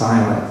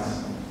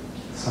 Silence.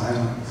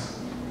 Silence.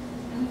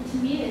 I mean, to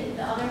me,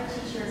 the other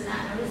teachers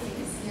not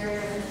noticing is scarier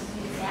than the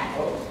students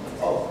acting.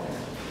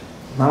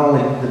 Not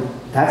only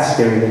that's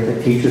scary that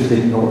the teachers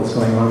didn't know what was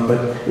going on,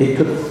 but it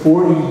took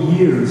 40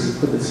 years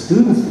for the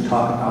students to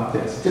talk about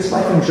this. Just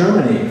like in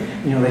Germany,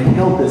 you know, they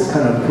held this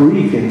kind of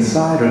grief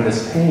inside or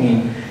this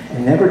pain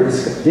and never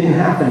discussed. Didn't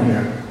happen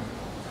here.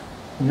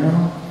 You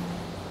know?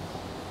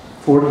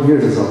 40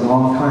 years is a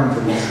long time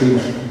for these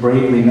students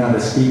bravely now to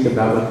speak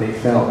about what they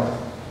felt.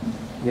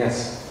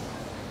 Yes?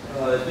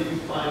 Did you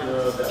find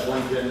that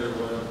one gender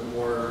was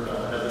more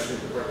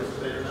hesitant to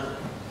participate or not?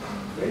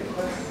 Great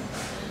question.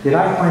 Did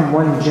I find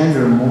one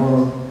gender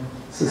more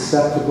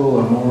susceptible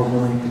or more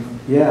willing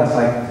to? Yes,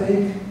 I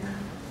think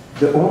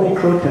the only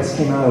protest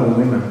came out of the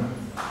women.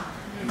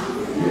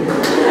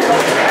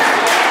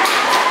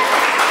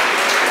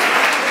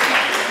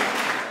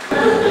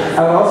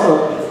 I would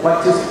also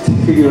like just to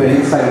give you an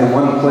insight into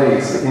one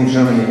place in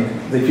Germany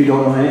that you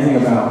don't know anything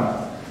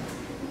about.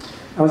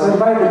 I was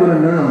invited to go to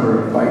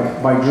Nuremberg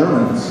by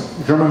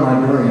German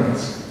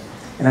librarians.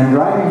 And I'm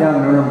driving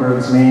down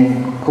Nuremberg's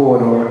main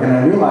corridor, and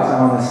I realize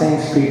I'm on the same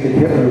street that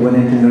Hitler went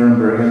into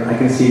Nuremberg, and I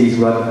can see these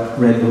red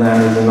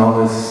banners and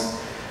all this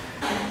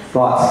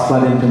thoughts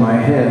flood into my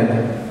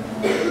head.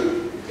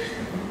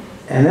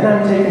 And then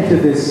I'm taken to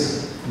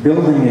this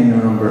building in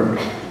Nuremberg,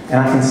 and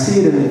I can see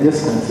it in the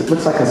distance. It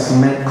looks like a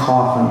cement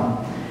coffin.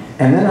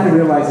 And then I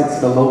realize it's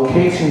the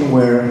location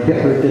where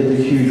Hitler did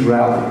the huge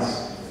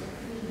rallies.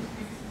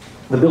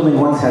 The building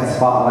once had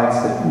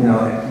spotlights that, you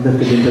know,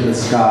 lifted into the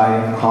sky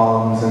and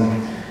columns,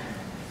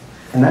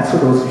 and that's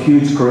where those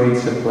huge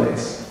parades took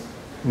place.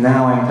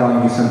 Now I'm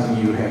telling you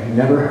something you have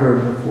never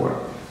heard before.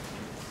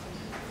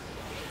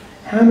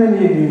 How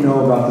many of you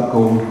know about the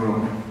Gold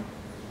Room?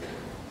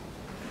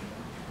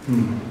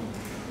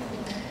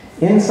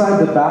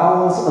 Inside the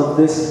bowels of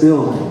this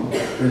building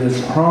that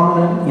is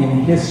prominent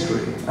in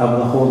history of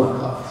the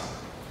Holocaust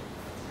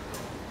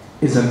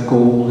is a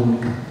golden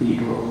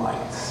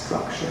cathedral-like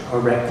structure, a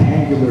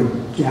rectangular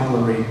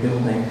gallery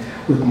building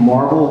with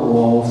marble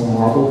walls,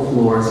 marble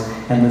floors,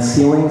 and the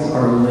ceilings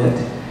are lit,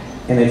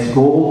 and it's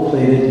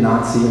gold-plated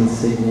Nazi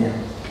insignia.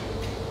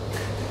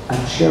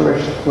 A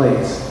cherished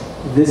place.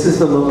 This is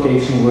the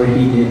location where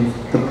he did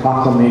the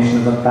proclamation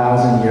of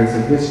 1,000 years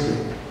of history.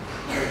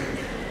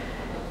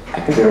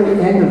 At the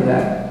very end of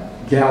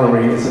that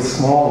gallery is a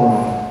small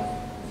room.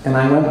 And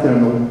I went there,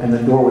 and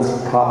the door was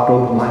propped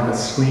open like a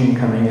screen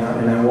coming out.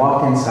 And I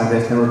walked inside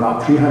this. There were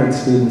about 300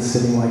 students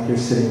sitting like you're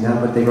sitting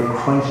now, but they were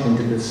crunched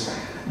into this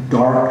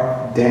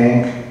dark,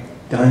 dank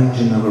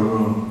dungeon of a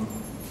room.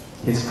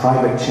 His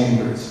private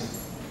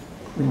chambers.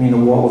 I mean, the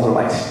walls are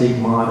like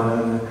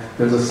stigmata, and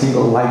there's a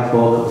single light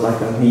bulb that was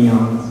like a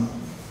neon,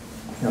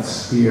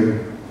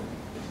 sphere.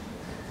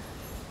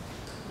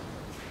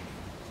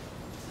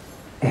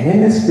 And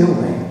in this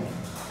building,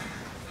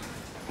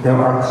 there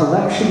are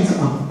collections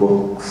of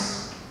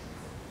books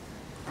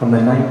from the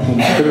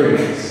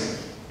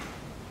 1930s.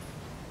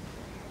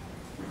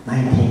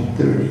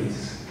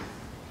 1930s.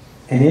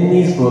 And in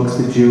these books,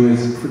 the Jew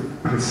is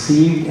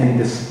perceived and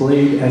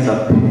displayed as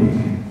a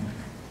pig.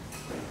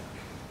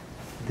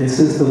 This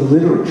is the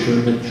literature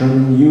that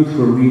German youth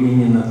were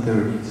reading in the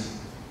 30s.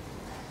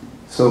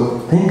 So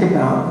think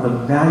about the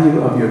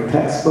value of your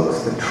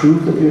textbooks, the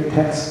truth of your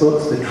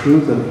textbooks, the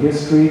truth of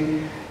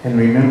history, and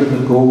remember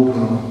the Gold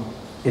Room.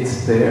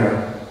 It's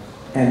there,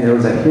 and there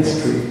was a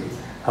history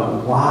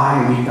of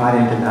why we got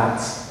into that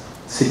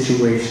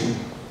situation.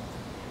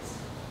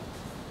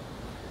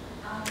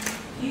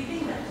 Do you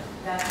think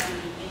that the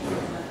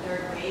influence of the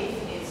third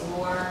wave is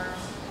more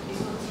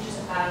useful to teach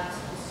us about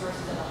the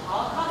sources of the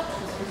Holocaust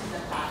or the sources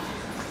of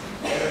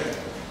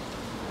fascism?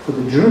 For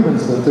the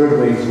Germans, the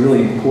third wave is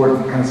really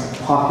important, kind of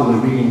popular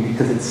reading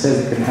because it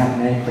says it can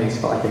happen any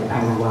place, but like in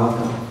Palo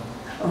Alto.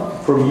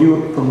 For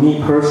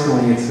me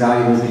personally, it's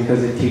valuable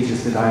because it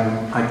teaches that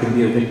I can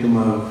be a victim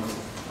of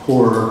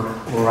horror,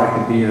 or I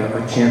can be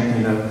a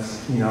champion of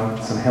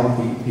some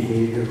healthy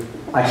behavior.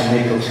 I can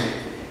make those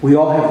We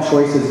all have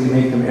choices, we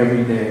make them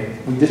every day.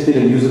 We just did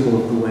a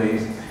musical of the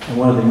waves, and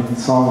one of the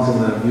songs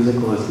in the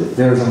musical is,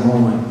 there's a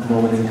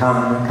moment in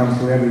time, and it comes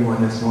to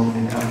everyone, this moment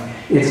in time.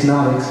 It's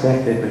not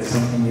expected, but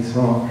something is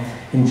wrong.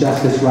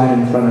 Injustice right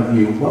in front of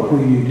you. What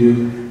will you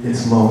do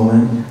this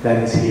moment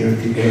that is here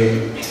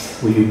today?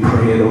 Will you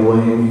pray it away?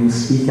 Will you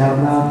speak out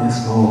loud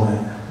this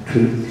moment?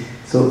 Truth.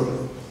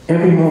 So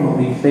every moment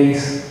we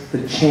face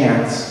the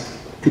chance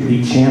to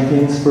be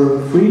champions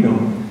for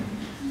freedom.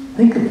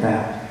 Think of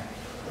that.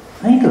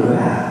 Think of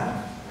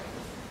that.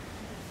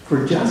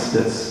 For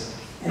justice.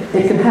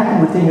 It can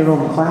happen within your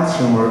own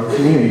classroom or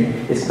community.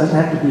 It doesn't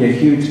have to be a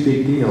huge,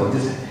 big deal. It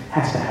just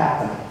has to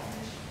happen.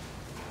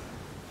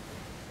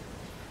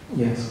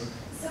 Yes?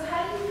 So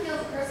how do you feel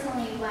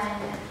personally when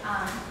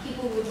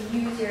people would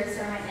use your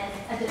experiment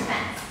as a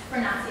defense for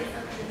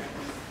Nazism?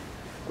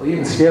 Well,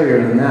 even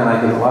scarier than that,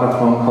 I get a lot of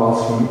phone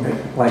calls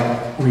from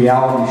like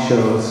reality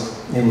shows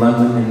in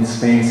London and in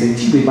Spain saying,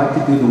 gee, we'd like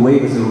to do the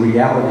wave as a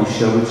reality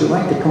show. Would you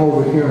like to come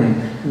over here and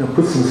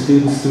put some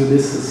students through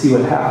this to see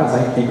what happens?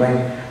 I think, like,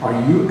 are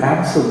you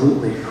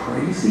absolutely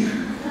crazy?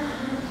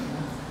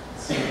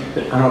 I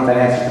don't know if that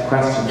answers the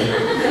question.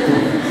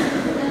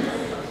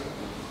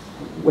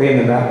 Way in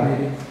the back,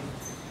 maybe?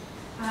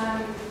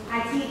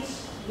 I teach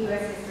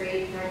U.S.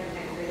 history, 9th and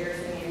 10th graders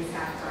in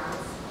South Bronx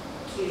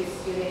to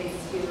students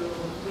who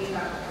wake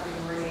up every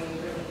morning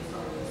really just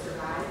wanting to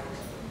survive.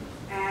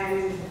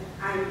 And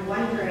I'm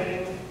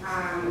wondering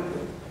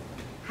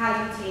how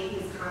you take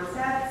these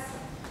concepts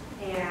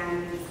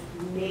and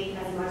make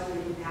as much of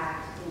an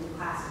impact in the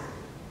classroom.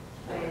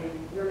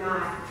 When you're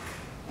not,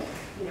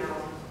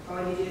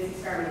 going to do this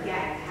experiment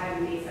again, how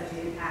do you make such an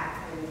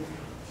impact and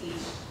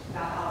teach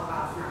about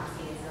Holocaust,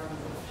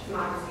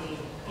 democracy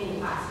in the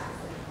classroom?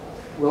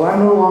 Well, I'm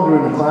no longer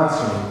in the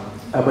classroom,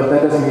 but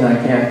that doesn't mean I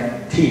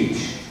can't teach.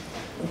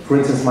 For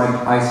instance,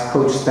 I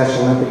coached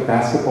Special Olympic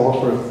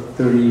basketball for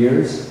 30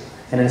 years,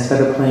 and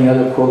instead of playing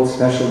other, quote,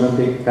 Special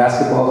Olympic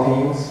basketball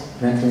teams,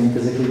 mentally and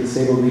physically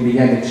disabled, we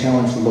began to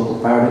challenge the local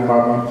fire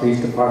department, police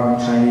department,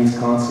 Chinese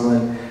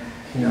consulate,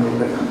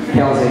 the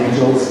Hells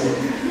Angels.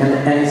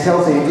 And these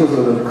Hells Angels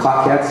are the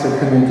Cockettes that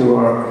come into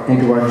our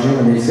gym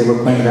and they say,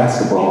 we're playing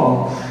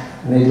basketball.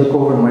 And they look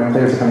over and my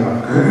players are kind of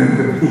like,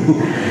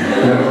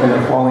 and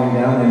they're falling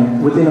down.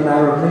 And within a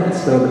matter of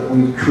minutes, though,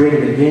 we've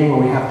created a game where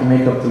we have to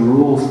make up the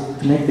rules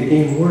to make the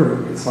game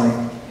work. It's like,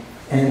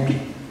 and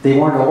they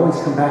want to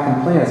always come back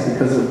and play us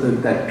because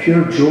of that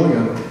pure joy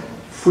of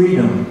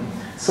freedom.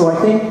 So I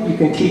think you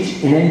can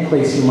teach in any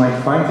place you might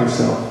find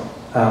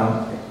yourself.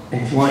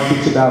 And if you want to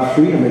teach about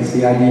freedom, it's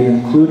the idea of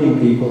including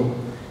people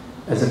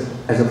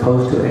as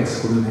opposed to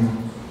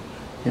excluding.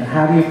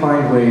 How do you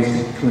find ways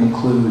to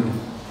include?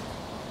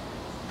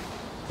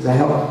 Does that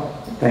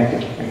help? Thank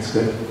you. Thanks,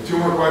 good. 2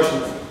 more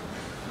questions.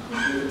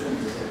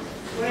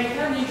 What I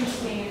found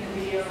interesting in the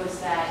video is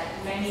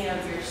that many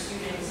of your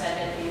students said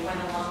that they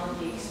went along with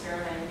the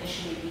experiment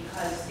initially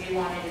because they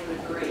wanted a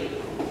good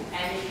grade.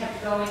 And they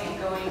kept going and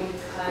going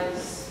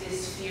because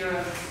this fear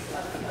of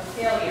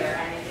failure,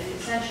 and it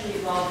essentially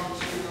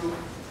evolved into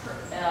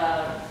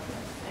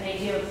an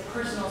idea of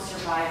personal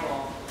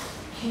survival.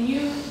 Can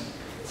you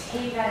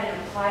take that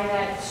and apply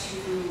that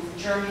to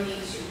Germany,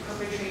 to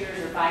perpetrators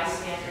or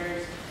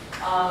bystanders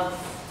of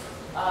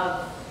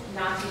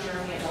Nazi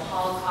Germany, of the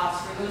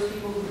Holocaust, for those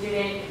people who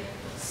didn't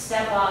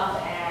step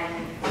up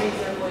and raise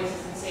their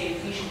voices and say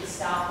we should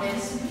stop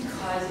this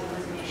because it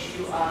was an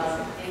issue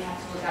of they have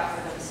to look out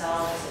for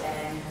themselves,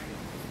 and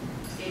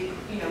it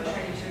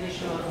turned into an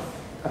issue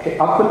of... Okay,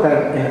 I'll put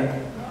that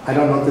in. I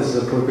don't know if this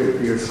is appropriate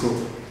for your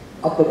school.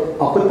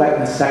 I'll put that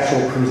in a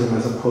sexual prism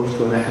as opposed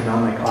to an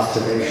economic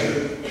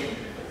observation.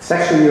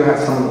 Sexually, you have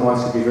someone who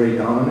wants to be very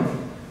dominant,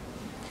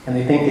 and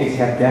they think they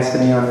have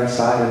destiny on their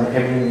side, and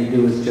everything they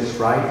do is just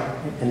right,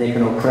 and they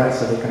can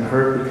oppress or they can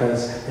hurt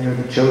because they're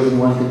the chosen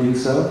one to do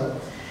so.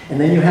 And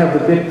then you have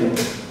the victim,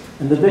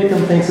 and the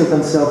victim thinks of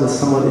themselves as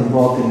somewhat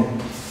involved in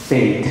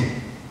fate.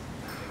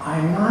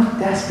 I'm not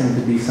destined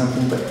to be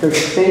something, but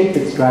there's fate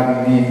that's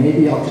driving me, and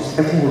maybe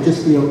everything will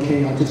just be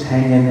okay, I'll just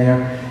hang in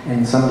there,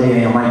 and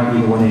someday I might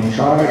be the one in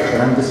charge,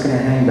 but I'm just going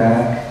to hang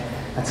back.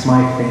 That's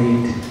my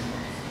fate.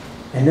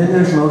 And then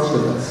there's most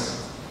of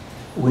us,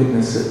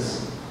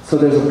 witnesses. So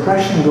there's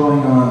oppression going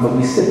on, but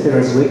we sit there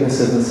as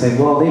witnesses and say,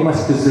 well, they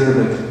must deserve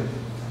it.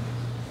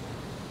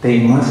 They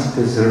must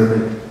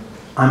deserve it.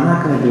 I'm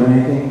not going to do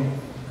anything.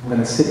 I'm going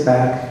to sit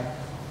back.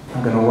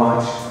 I'm going to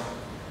watch.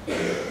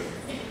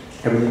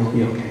 Everything will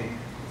be okay.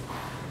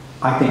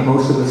 I think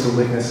most of us are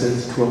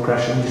witnesses to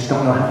oppression. We just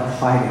don't know how to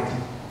fight it.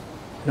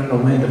 We don't know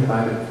when to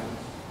fight it.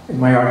 And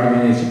my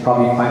argument is you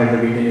probably fight it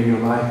every day of your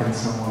life in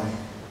some way.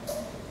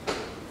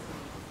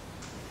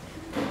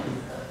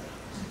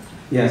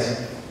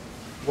 Yes?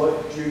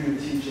 What drew you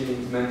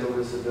teaching mental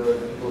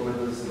disability, people with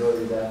mental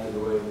disabilities after the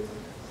wave,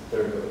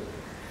 third wave?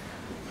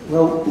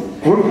 Well,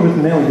 working with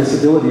male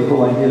disability, the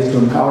whole idea is to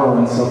empower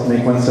oneself, to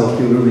make oneself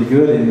feel really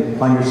good, and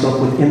find yourself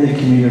within the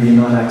community,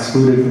 not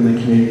excluded from the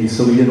community.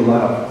 So we did a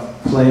lot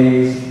of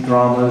plays,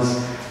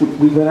 dramas.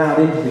 We went out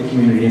into the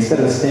community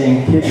instead of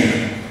staying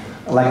hidden.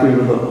 like we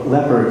were the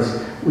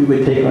lepers, we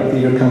would take our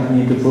theater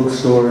company into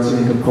bookstores,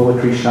 into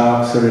poetry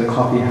shops, or to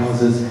coffee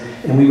houses,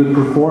 and we would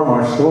perform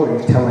our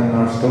stories, telling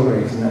our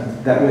stories. And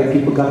that way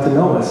people got to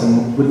know us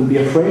and wouldn't be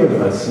afraid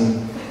of us.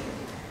 And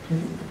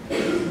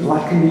a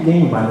lot can be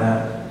gained by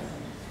that.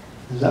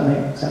 Does that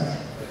make sense?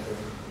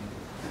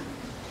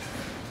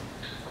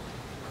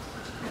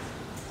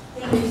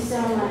 Thank you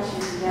so much.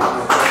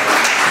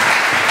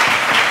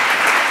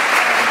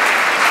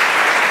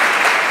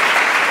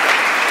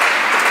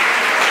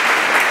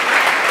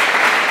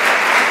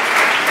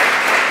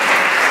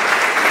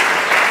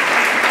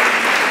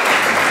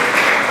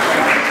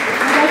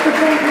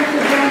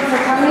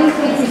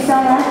 Thank you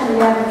so much. On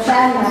behalf of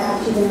SHEM,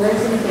 Massachusetts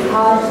University, State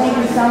College, thank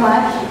you so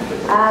much.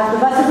 The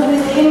buses will be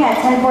leaving at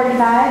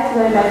 10:45 to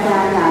go back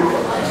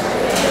downtown.